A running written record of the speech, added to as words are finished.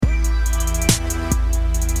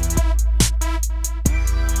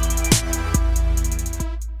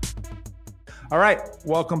All right,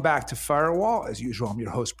 welcome back to Firewall. As usual, I'm your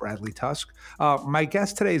host, Bradley Tusk. My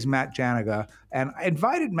guest today is Matt Janiga, and I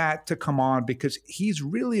invited Matt to come on because he's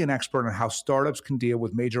really an expert on how startups can deal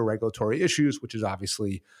with major regulatory issues, which is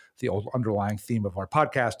obviously the old underlying theme of our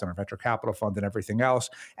podcast and our venture capital fund and everything else,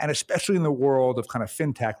 and especially in the world of kind of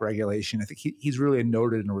fintech regulation. I think he's really a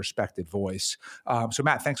noted and a respected voice. So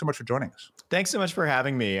Matt, thanks so much for joining us. Thanks so much for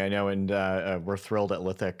having me. I know, and we're thrilled at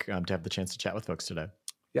Lithic to have the chance to chat with folks today.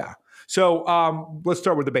 Yeah. So let's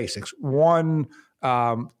start with the basics. One,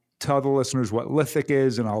 tell the listeners what Lithic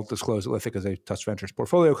is, and I'll disclose that Lithic is a Tusk Ventures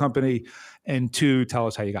portfolio company. And two, tell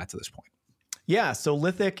us how you got to this point. Yeah. So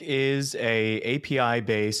Lithic is a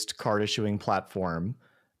API-based card issuing platform.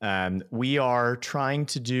 We are trying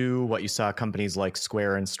to do what you saw companies like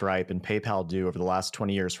Square and Stripe and PayPal do over the last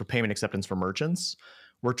 20 years for payment acceptance for merchants.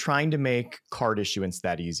 We're trying to make card issuance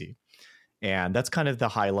that easy. And that's kind of the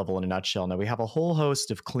high level in a nutshell. Now, we have a whole host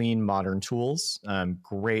of clean, modern tools,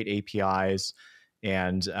 great APIs,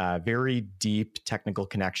 and very deep technical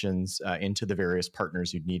connections into the various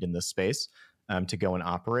partners you'd need in this space to go and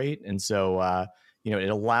operate. And so, it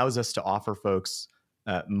allows us to offer folks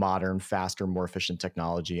modern, faster, more efficient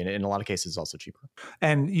technology, and in a lot of cases, also cheaper.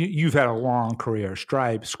 And you've had a long career,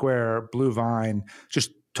 Stripe, Square, Bluevine, just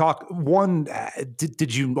talk one.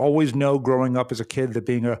 Did you always know growing up as a kid that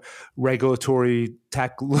being a regulatory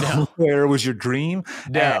tech lawyer was your dream?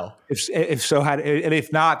 No. If so, and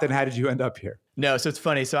if not, then how did you end up here? No. So it's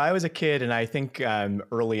funny. So I was a kid, and I think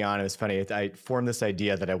early on, it was funny. I formed this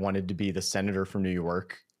idea that I wanted to be the senator from New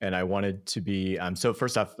York, and I wanted to be. So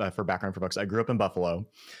first off, for background for folks, I grew up in Buffalo,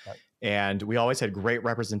 right. And we always had great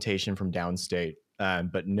representation from downstate.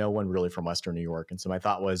 But no one really from Western New York. And so my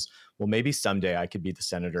thought was, well, maybe someday I could be the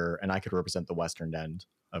senator and I could represent the Western end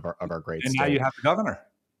of our great state. And now you have the governor.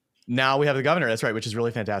 Now we have the governor. That's right, which is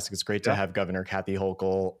really fantastic. It's great to have Governor Kathy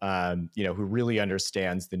Hochul, who really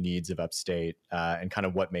understands the needs of upstate and kind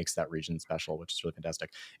of what makes that region special, which is really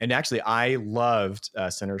fantastic. And actually, I loved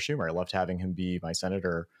Senator Schumer. I loved having him be my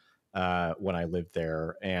senator when I lived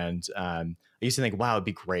there. And I used to think, wow, it'd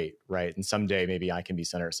be great, right? And someday maybe I can be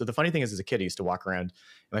senator. So the funny thing is, as a kid, I used to walk around, and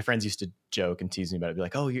my friends used to joke and tease me about it. Be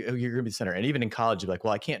like, oh, you're going to be the senator. And even in college, you'd be like,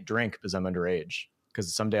 well, I can't drink because I'm underage,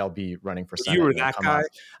 because someday I'll be running for Senate. You were that guy?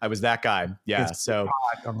 I was that guy. Yeah. So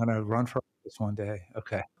I'm going to run for this one day.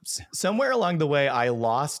 Okay. Somewhere along the way, I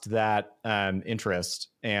lost that interest,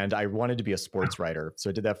 and I wanted to be a sports writer.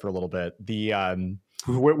 So I did that for a little bit. Where'd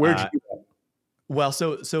you do that? Well,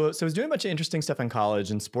 so I was doing a bunch of interesting stuff in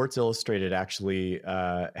college, and Sports Illustrated actually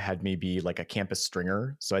had me be like a campus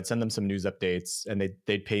stringer. So I'd send them some news updates, and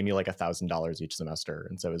they'd pay me like $1,000 each semester,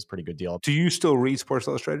 and so it was a pretty good deal. Do you still read Sports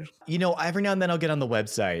Illustrated? Every now and then I'll get on the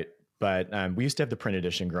website, but we used to have the print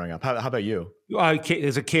edition growing up. How about you?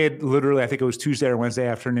 As a kid, literally, I think it was Tuesday or Wednesday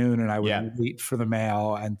afternoon, and I would wait for the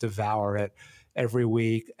mail and devour it every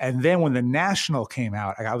week. And then when the National came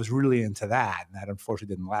out, I was really into that. And that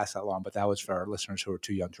unfortunately didn't last that long, but that was for our listeners who are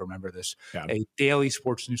too young to remember this, a daily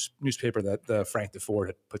sports newspaper that Frank DeFord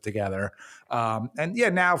had put together.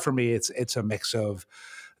 Now for me, it's a mix of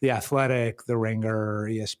The Athletic, The Ringer,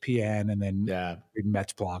 ESPN, and then every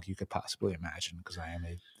Mets blog you could possibly imagine, because I am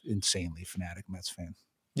an insanely fanatic Mets fan.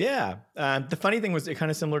 Yeah. The funny thing was, it kind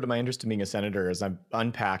of similar to my interest in being a senator, as I've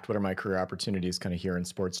unpacked what are my career opportunities kind of here in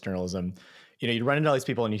sports journalism. You'd run into all these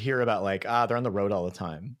people and you'd hear about like, they're on the road all the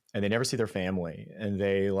time and they never see their family. And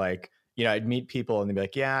they I'd meet people and they'd be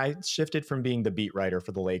like, yeah, I shifted from being the beat writer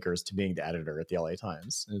for the Lakers to being the editor at the LA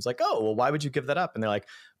Times. And it's like, oh, well, why would you give that up? And they're like,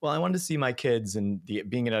 well, I wanted to see my kids, and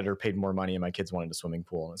being an editor paid more money, and my kids wanted a swimming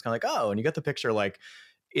pool. And it's kind of like, oh, and you get the picture. Like,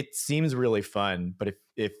 it seems really fun, but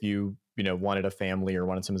if you wanted a family or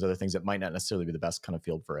wanted some of those other things, it might not necessarily be the best kind of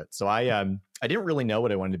field for it. So I didn't really know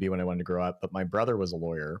what I wanted to be when I wanted to grow up, but my brother was a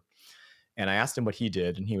lawyer, and I asked him what he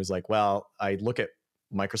did, and he was like, well, I look at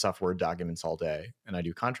Microsoft Word documents all day and I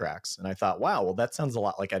do contracts. And I thought, wow, well, that sounds a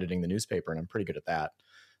lot like editing the newspaper, and I'm pretty good at that.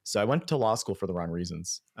 So I went to law school for the wrong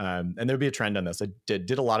reasons. And there'd be a trend on this. I did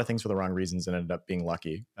a lot of things for the wrong reasons and ended up being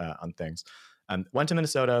lucky on things. Went to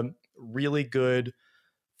Minnesota, really good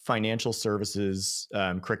financial services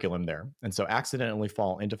curriculum there. And so accidentally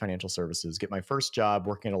fall into financial services, get my first job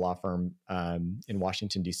working at a law firm in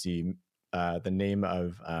Washington, D.C., the name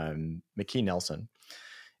of McKee Nelson.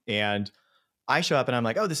 And I show up and I'm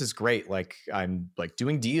like, oh, this is great. Like, I'm like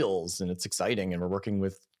doing deals and it's exciting. And we're working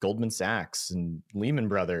with Goldman Sachs and Lehman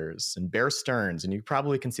Brothers and Bear Stearns. And you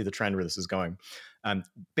probably can see the trend where this is going.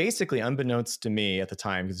 Basically, unbeknownst to me at the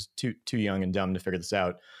time, because too young and dumb to figure this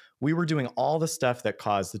out, we were doing all the stuff that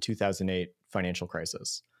caused the 2008 financial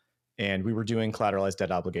crisis. And we were doing collateralized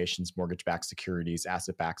debt obligations, mortgage-backed securities,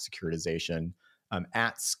 asset-backed securitization.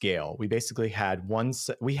 at scale. We basically had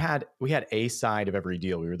we had a side of every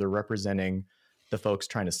deal. We were either representing the folks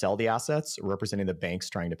trying to sell the assets or representing the banks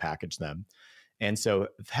trying to package them. And so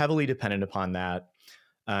heavily dependent upon that.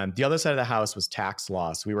 The other side of the house was tax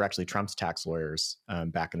law. So we were actually Trump's tax lawyers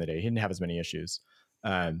back in the day. He didn't have as many issues.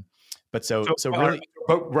 But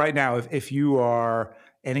right now, if you are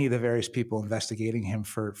any of the various people investigating him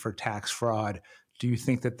for tax fraud, do you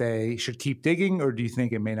think that they should keep digging, or do you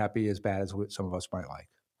think it may not be as bad as what some of us might like?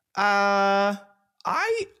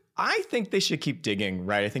 I think they should keep digging,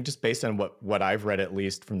 right? I think just based on what I've read, at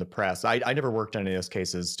least from the press, I never worked on any of those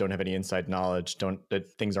cases, don't have any inside knowledge,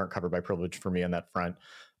 things aren't covered by privilege for me on that front.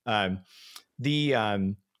 The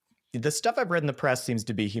stuff I've read in the press seems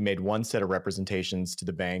to be he made one set of representations to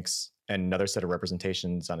the banks and another set of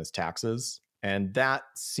representations on his taxes. And that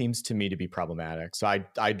seems to me to be problematic. So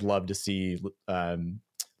I'd love to see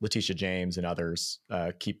Letitia James and others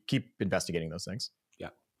keep investigating those things. Yeah.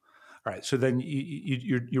 All right. So then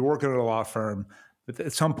you're working at a law firm, but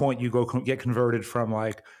at some point you get converted from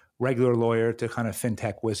like regular lawyer to kind of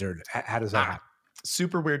fintech wizard. How does that happen?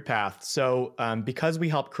 Super weird path. So because we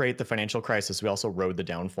helped create the financial crisis, we also rode the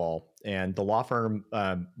downfall. And the law firm,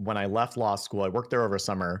 when I left law school, I worked there over a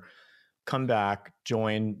summer, come back,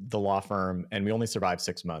 join the law firm, and we only survived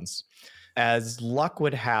 6 months. As luck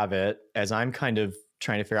would have it, as I'm kind of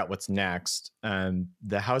trying to figure out what's next,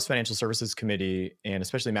 the House Financial Services Committee, and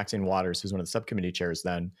especially Maxine Waters, who's one of the subcommittee chairs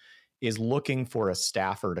then, is looking for a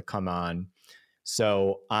staffer to come on.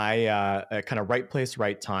 So I kind of right place,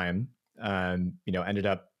 right time, ended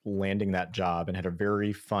up landing that job and had a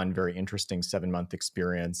very fun, very interesting 7-month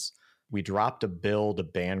experience. We dropped a bill to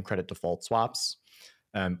ban credit default swaps,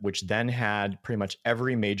 which then had pretty much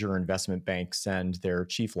every major investment bank send their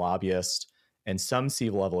chief lobbyist and some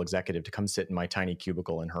C-level executive to come sit in my tiny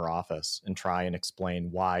cubicle in her office and try and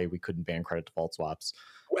explain why we couldn't ban credit default swaps.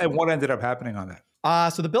 And what ended up happening on that?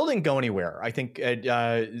 So the bill didn't go anywhere. I think,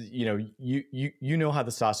 you know how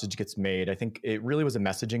the sausage gets made. I think it really was a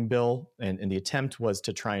messaging bill, and the attempt was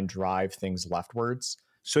to try and drive things leftwards.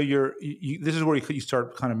 So this is where you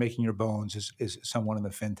start kind of making your bones as someone in the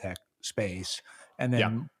fintech space. And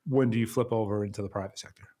then when do you flip over into the private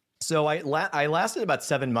sector? So I lasted about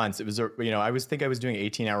 7 months. It was, I was doing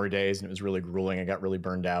 18-hour days, and it was really grueling. I got really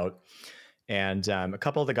burned out. And a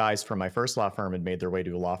couple of the guys from my first law firm had made their way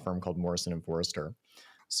to a law firm called Morrison and Foerster.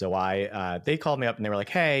 So they called me up and they were like,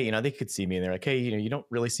 hey, they could see me. And they're like, hey, you don't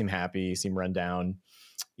really seem happy. You seem run down.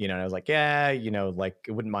 And I was like, yeah, I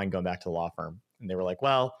wouldn't mind going back to the law firm. And they were like,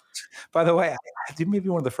 well. By the way, you may be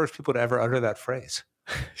one of the first people to ever utter that phrase.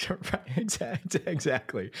 Right,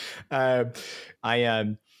 exactly. I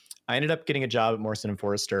ended up getting a job at Morrison and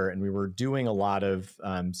Foerster, and we were doing a lot of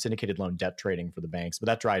syndicated loan debt trading for the banks, but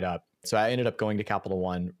that dried up. So I ended up going to Capital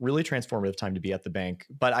One. Really transformative time to be at the bank,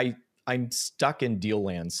 but I'm stuck in deal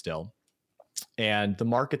land still, and the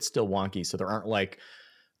market's still wonky. So there aren't like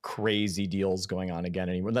crazy deals going on again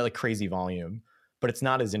anymore, not like crazy volume, but it's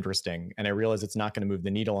not as interesting. And I realized it's not going to move the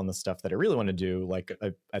needle on the stuff that I really want to do. Like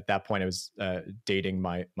at that point, I was dating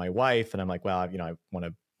my wife, and I'm like, well, I want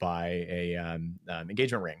to buy a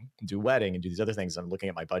engagement ring, do a wedding, and do these other things. I'm looking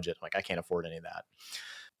at my budget. I'm like, I can't afford any of that.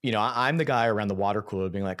 I'm the guy around the water cooler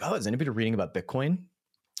being like, oh, is anybody reading about Bitcoin?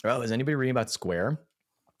 Oh, is anybody reading about Square?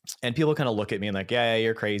 And people kind of look at me and like, yeah,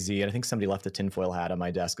 you're crazy. And I think somebody left a tinfoil hat on my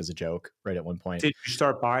desk as a joke right at one point. Did you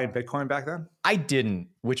start buying Bitcoin back then? I didn't,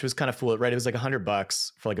 which was kind of foolish, right? It was like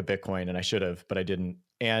 $100 for like a Bitcoin, and I should have, but I didn't.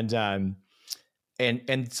 And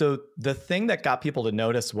so the thing that got people to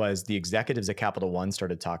notice was the executives at Capital One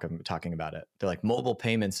started talking about it. They're like, mobile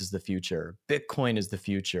payments is the future. Bitcoin is the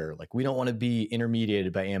future. Like, we don't want to be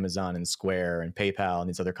intermediated by Amazon and Square and PayPal and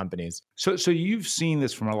these other companies. So you've seen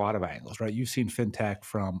this from a lot of angles, right? You've seen fintech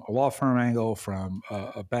from a law firm angle, from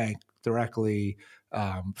a bank directly,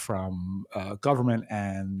 from government,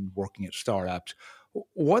 and working at startups.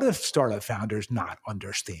 What if startup founders not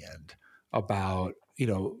understand about,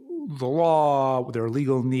 the law, their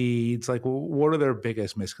legal needs? Like, what are their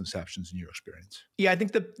biggest misconceptions in your experience? Yeah, I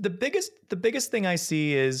think the biggest thing I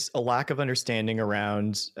see is a lack of understanding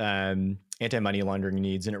around anti-money laundering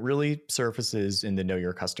needs, and it really surfaces in the know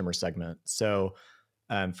your customer segment. So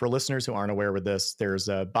for listeners who aren't aware with this, there's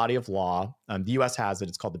a body of law. The U.S. has it.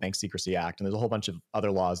 It's called the Bank Secrecy Act, and there's a whole bunch of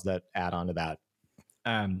other laws that add on to that.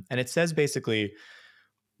 And it says basically,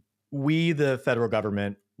 we, the federal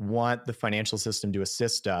government, want the financial system to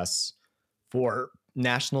assist us for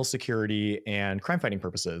national security and crime fighting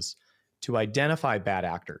purposes to identify bad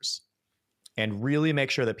actors and really make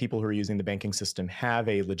sure that people who are using the banking system have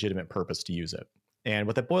a legitimate purpose to use it. And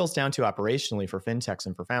what that boils down to operationally for fintechs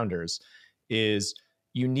and for founders is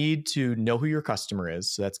you need to know who your customer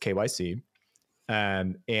is. So that's KYC.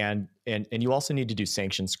 And you also need to do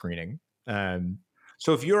sanction screening.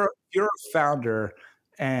 So if you're a founder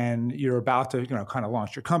and you're about to, kind of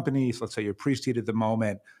launch your company, so let's say you're pre-seed at the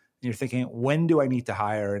moment, and you're thinking, when do I need to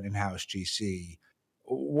hire an in-house GC?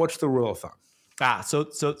 What's the rule of thumb? So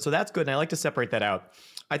that's good. And I like to separate that out.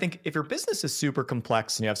 I think if your business is super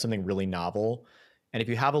complex and you have something really novel, and if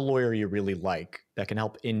you have a lawyer you really like that can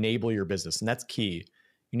help enable your business, and that's key,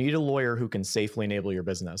 you need a lawyer who can safely enable your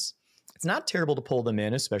business. It's not terrible to pull them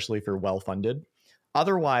in, especially if you're well-funded.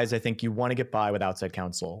 Otherwise, I think you want to get by with outside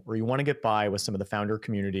counsel, or you want to get by with some of the founder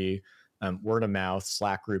community, word of mouth,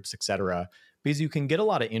 Slack groups, et cetera, because you can get a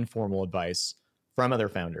lot of informal advice from other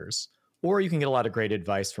founders, or you can get a lot of great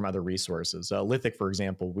advice from other resources. Lithic, for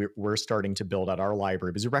example, we're starting to build out our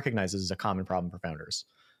library because we recognize this is a common problem for founders.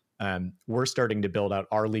 We're starting to build out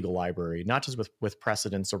our legal library, not just with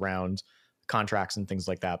precedents around contracts and things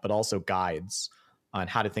like that, but also guides on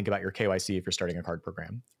how to think about your KYC if you're starting a card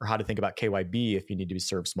program, or how to think about KYB if you need to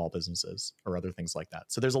serve small businesses or other things like that.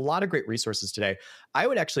 So there's a lot of great resources today. I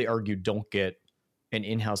would actually argue don't get an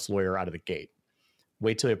in-house lawyer out of the gate.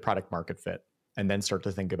 Wait till you have product market fit and then start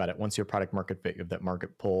to think about it. Once you have product market fit, you have that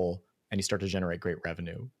market pull and you start to generate great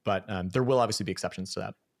revenue. But there will obviously be exceptions to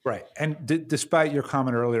that. Right. And despite your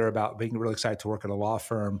comment earlier about being really excited to work at a law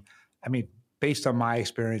firm, I mean, based on my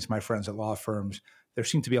experience, my friends at law firms, there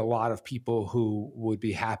seem to be a lot of people who would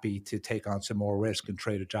be happy to take on some more risk and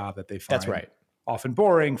trade a job that they find often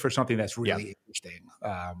boring for something that's really interesting,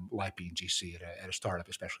 like being GC at a startup,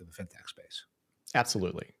 especially in the fintech space.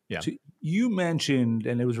 Absolutely. Yeah. So you mentioned,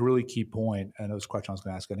 and it was a really key point, and it was a question I was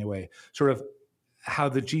going to ask anyway, sort of how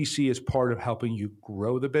the GC is part of helping you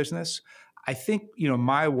grow the business. I think,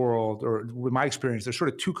 my world, or with my experience, there's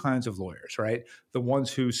sort of two kinds of lawyers, right? The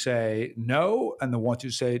ones who say no, and the ones who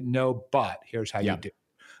say no, but here's how you do.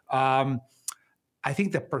 I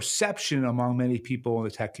think the perception among many people in the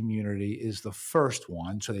tech community is the first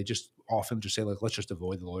one. So they just often just say, like, let's just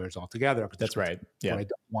avoid the lawyers altogether. That's right. Yeah. What I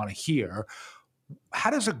don't want to hear. How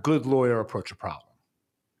does a good lawyer approach a problem?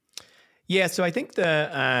 Yeah. So I think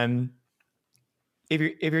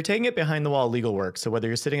if you're taking it behind the wall legal work, so whether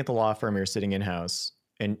you're sitting at the law firm or you're sitting in-house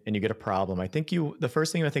and you get a problem, I think the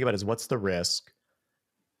first thing you want to think about is what's the risk?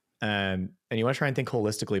 And you want to try and think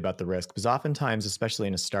holistically about the risk, because oftentimes, especially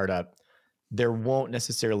in a startup, there won't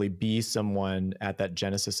necessarily be someone at that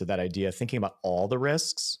genesis of that idea thinking about all the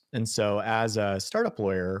risks. And so as a startup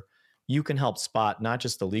lawyer, you can help spot not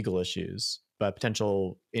just the legal issues, but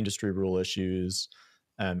potential industry rule issues,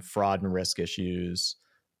 fraud and risk issues,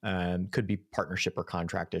 could be partnership or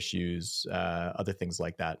contract issues, other things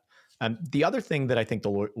like that. The other thing that I think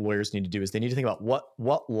the lawyers need to do is they need to think about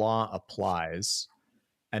what law applies,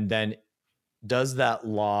 and then does that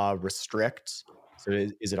law restrict? So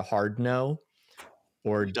is it a hard no,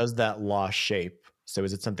 or does that law shape? So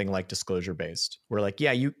is it something like disclosure based, where like,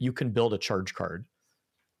 yeah, you can build a charge card,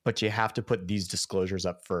 but you have to put these disclosures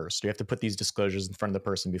up first. You have to put these disclosures in front of the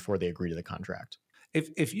person before they agree to the contract.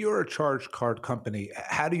 If you're a charge card company,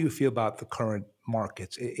 how do you feel about the current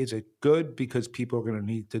markets? Is it good because people are going to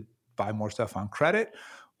need to buy more stuff on credit,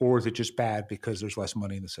 or is it just bad because there's less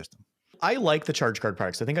money in the system? I like the charge card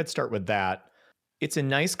products. I think I'd start with that. It's a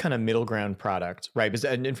nice kind of middle ground product, right? Because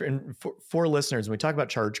and for listeners, when we talk about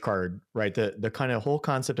charge card, right, the kind of whole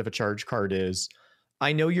concept of a charge card is,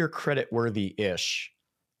 I know you're credit worthy-ish,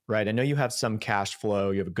 right? I know you have some cash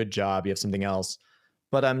flow, you have a good job, you have something else,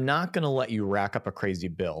 but I'm not going to let you rack up a crazy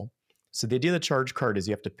bill. So the idea of the charge card is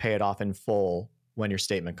you have to pay it off in full when your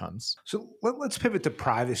statement comes. So let's pivot to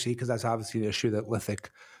privacy, because that's obviously an issue that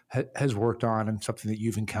Lithic has worked on and something that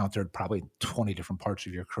you've encountered probably 20 different parts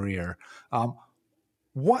of your career.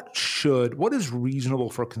 What is reasonable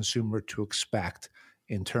for a consumer to expect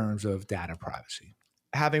in terms of data privacy?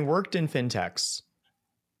 Having worked in fintechs,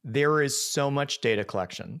 there is so much data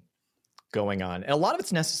collection going on. And a lot of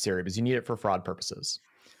it's necessary because you need it for fraud purposes.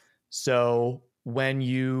 So when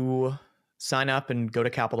you sign up and go to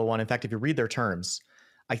Capital One, in fact, if you read their terms,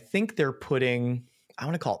 I think they're putting, I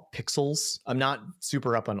want to call it pixels. I'm not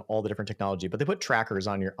super up on all the different technology, but they put trackers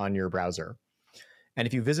on your browser. And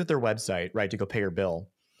if you visit their website, right, to go pay your bill,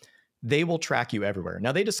 they will track you everywhere.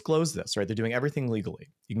 Now they disclose this, right? They're doing everything legally.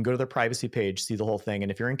 You can go to their privacy page, see the whole thing.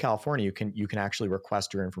 And if you're in California, you can actually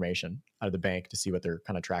request your information out of the bank to see what they're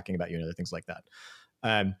kind of tracking about you and other things like that.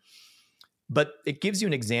 But it gives you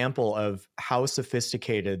an example of how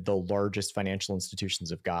sophisticated the largest financial institutions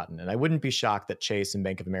have gotten. And I wouldn't be shocked that Chase and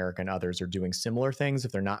Bank of America and others are doing similar things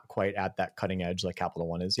if they're not quite at that cutting edge like Capital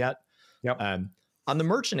One is yet. Yep. On the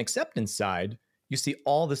merchant acceptance side, you see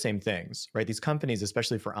all the same things, right? These companies,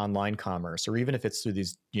 especially for online commerce, or even if it's through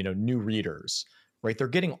these, new readers, right? They're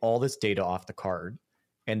getting all this data off the card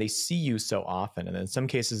and they see you so often. And in some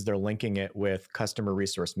cases, they're linking it with customer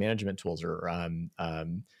resource management tools or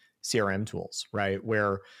CRM tools, right?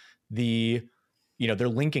 Where they're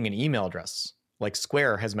linking an email address. Like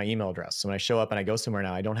Square has my email address. So when I show up and I go somewhere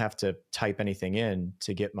now, I don't have to type anything in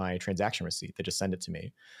to get my transaction receipt. They just send it to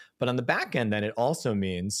me. But on the back end, then it also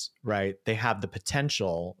means, right, they have the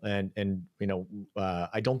potential and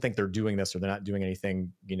I don't think they're doing this or they're not doing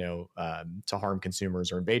anything, to harm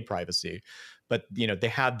consumers or invade privacy. But, they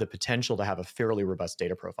have the potential to have a fairly robust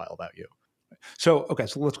data profile about you. So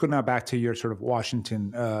let's go now back to your sort of Washington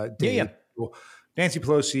day. Yeah. Nancy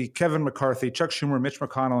Pelosi, Kevin McCarthy, Chuck Schumer, Mitch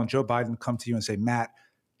McConnell, and Joe Biden come to you and say, Matt,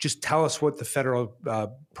 just tell us what the federal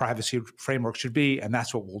privacy framework should be, and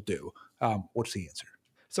that's what we'll do. What's the answer?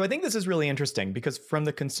 So I think this is really interesting because from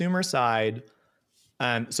the consumer side,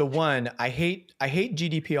 so one, I hate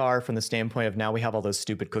GDPR from the standpoint of now we have all those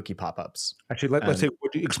stupid cookie pop-ups. Actually, let's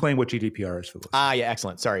explain what GDPR is for those. Yeah,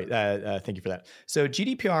 excellent. Sorry, thank you for that. So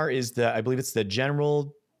GDPR is I believe it's the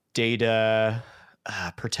General Data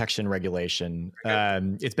Protection Regulation. Okay.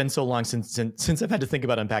 It's been so long since I've had to think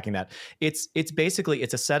about unpacking that. It's basically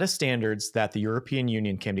a set of standards that the European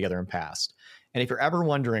Union came together and passed. And if you're ever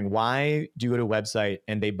wondering why do you go to a website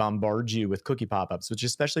and they bombard you with cookie pop-ups, which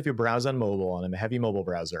especially if you browse on mobile, and I'm a heavy mobile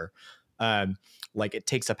browser, it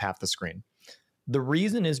takes up half the screen. The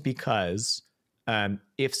reason is because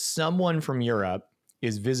if someone from Europe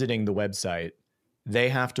is visiting the website, they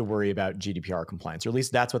have to worry about GDPR compliance, or at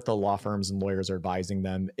least that's what the law firms and lawyers are advising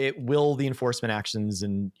them. Will the enforcement actions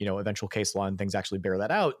and eventual case law and things actually bear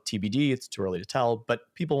that out? TBD, it's too early to tell, but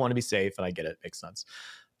people want to be safe, and I get it, makes sense.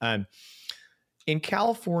 In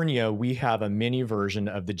California, we have a mini version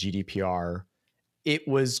of the GDPR. It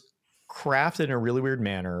was crafted in a really weird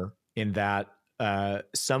manner in that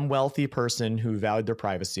some wealthy person who valued their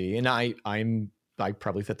privacy, and I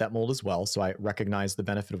probably fit that mold as well, so I recognize the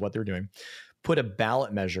benefit of what they're doing, put a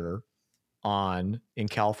ballot measure on in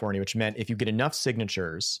California, which meant if you get enough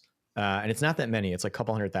signatures, and it's not that many, it's like a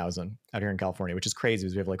couple 100,000 out here in California, which is crazy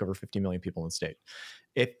because we have like over 50 million people in the state.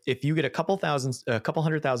 If you get a couple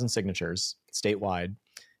 100,000 signatures statewide,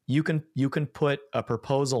 you can put a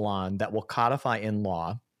proposal on that will codify in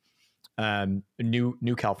law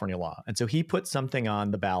new California law. And so he put something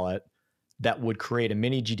on the ballot that would create a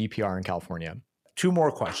mini GDPR in California. Two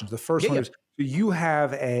more questions. The first one is, you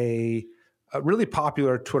have a really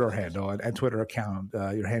popular Twitter handle and Twitter account.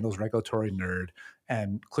 Your handle is Regulatory Nerd,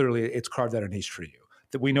 and clearly it's carved out a niche for you.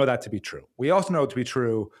 We know that to be true. We also know it to be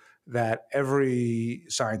true that every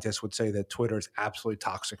scientist would say that Twitter is absolutely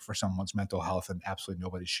toxic for someone's mental health and absolutely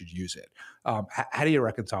nobody should use it. How do you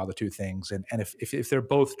reconcile the two things? And if they're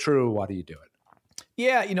both true, why do you do it?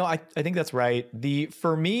 Yeah, I think that's right.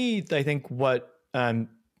 For me, I think what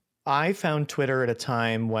I found Twitter at a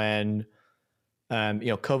time when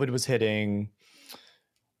COVID was hitting,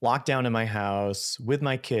 lockdown in my house with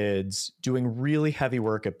my kids, doing really heavy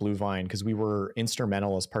work at Blue Vine because we were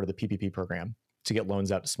instrumental as part of the PPP program to get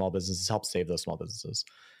loans out to small businesses, help save those small businesses.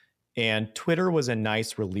 And Twitter was a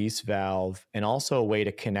nice release valve and also a way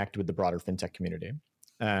to connect with the broader fintech community.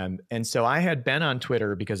 And so I had been on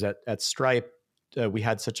Twitter because at Stripe, we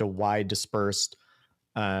had such a wide dispersed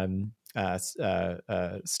staffing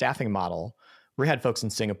model. We had folks in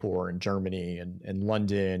Singapore and Germany and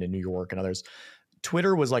London and New York and others.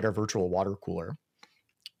 Twitter was like our virtual water cooler.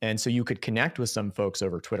 And so you could connect with some folks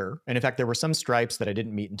over Twitter. And in fact, there were some Stripes that I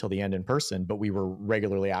didn't meet until the end in person, but we were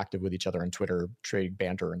regularly active with each other on Twitter, trading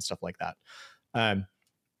banter and stuff like that.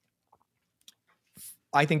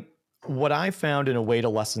 I think what I found in a way to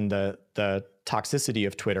lessen the toxicity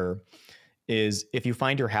of Twitter is if you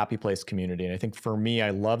find your happy place community. And I think for me, I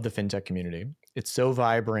love the fintech community. It's so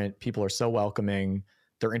vibrant. People are so welcoming.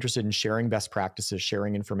 They're interested in sharing best practices,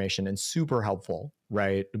 sharing information, and super helpful,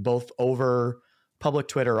 right? Both over public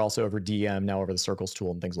Twitter, also over DM, now over the Circles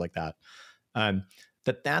tool and things like that.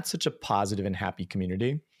 That's such a positive and happy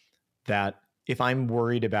community that if I'm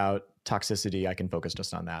worried about toxicity, I can focus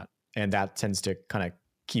just on that. And that tends to kind of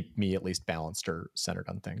keep me at least balanced or centered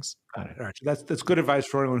on things. All right. So that's good advice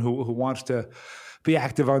for anyone who wants to be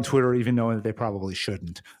active on Twitter, even knowing that they probably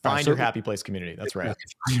shouldn't. Find your happy place community. That's right.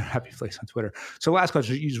 Find your happy place on Twitter. So last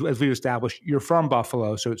question, as we've established, you're from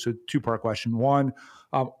Buffalo. So it's a two-part question. One,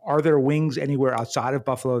 are there wings anywhere outside of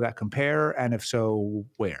Buffalo that compare? And if so,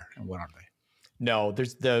 where and what are they? No,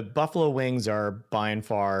 the Buffalo wings are by and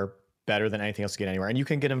far better than anything else you get anywhere. And you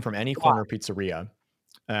can get them from any corner pizzeria.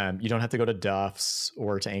 You don't have to go to Duff's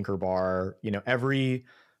or to Anchor Bar. Every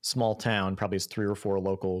small town probably has 3 or 4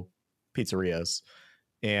 local pizzerias,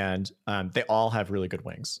 and they all have really good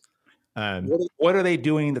wings. What are they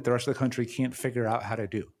doing that the rest of the country can't figure out how to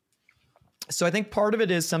do? So I think part of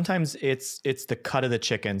it is sometimes it's the cut of the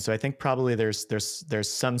chicken. So I think probably there's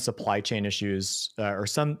some supply chain issues or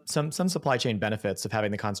some supply chain benefits of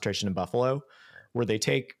having the concentration in Buffalo, where they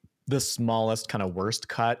take the smallest kind of worst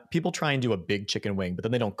cut. People try and do a big chicken wing, but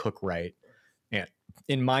then they don't cook right. And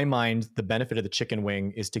in my mind, the benefit of the chicken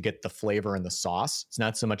wing is to get the flavor and the sauce. It's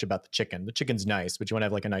not so much about the chicken. The chicken's nice, but you want to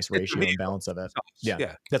have like a nice ratio and balance of it.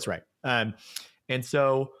 Yeah, that's right. And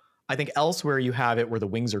so I think elsewhere you have it where the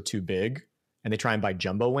wings are too big and they try and buy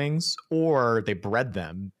jumbo wings, or they bread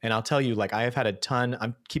them. And I'll tell you, like, I have had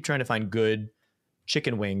I keep trying to find good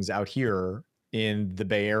chicken wings out here in the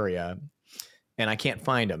Bay Area, and I can't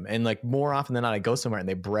find them. And like more often than not, I go somewhere and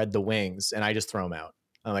they bread the wings and I just throw them out.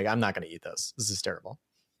 I'm like, I'm not going to eat this. This is terrible.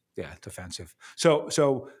 Yeah, it's offensive.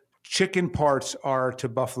 So chicken parts are to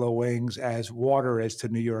buffalo wings as water is to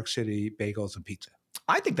New York City bagels and pizza.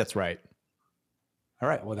 I think that's right. All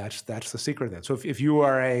right. Well, that's the secret then. So if you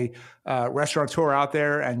are a restaurateur out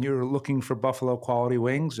there and you're looking for buffalo quality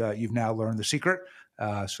wings, you've now learned the secret.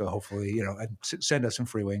 So hopefully, send us some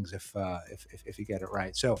free wings if you get it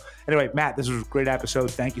right. So anyway, Matt, this was a great episode.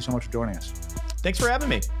 Thank you so much for joining us. Thanks for having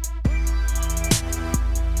me.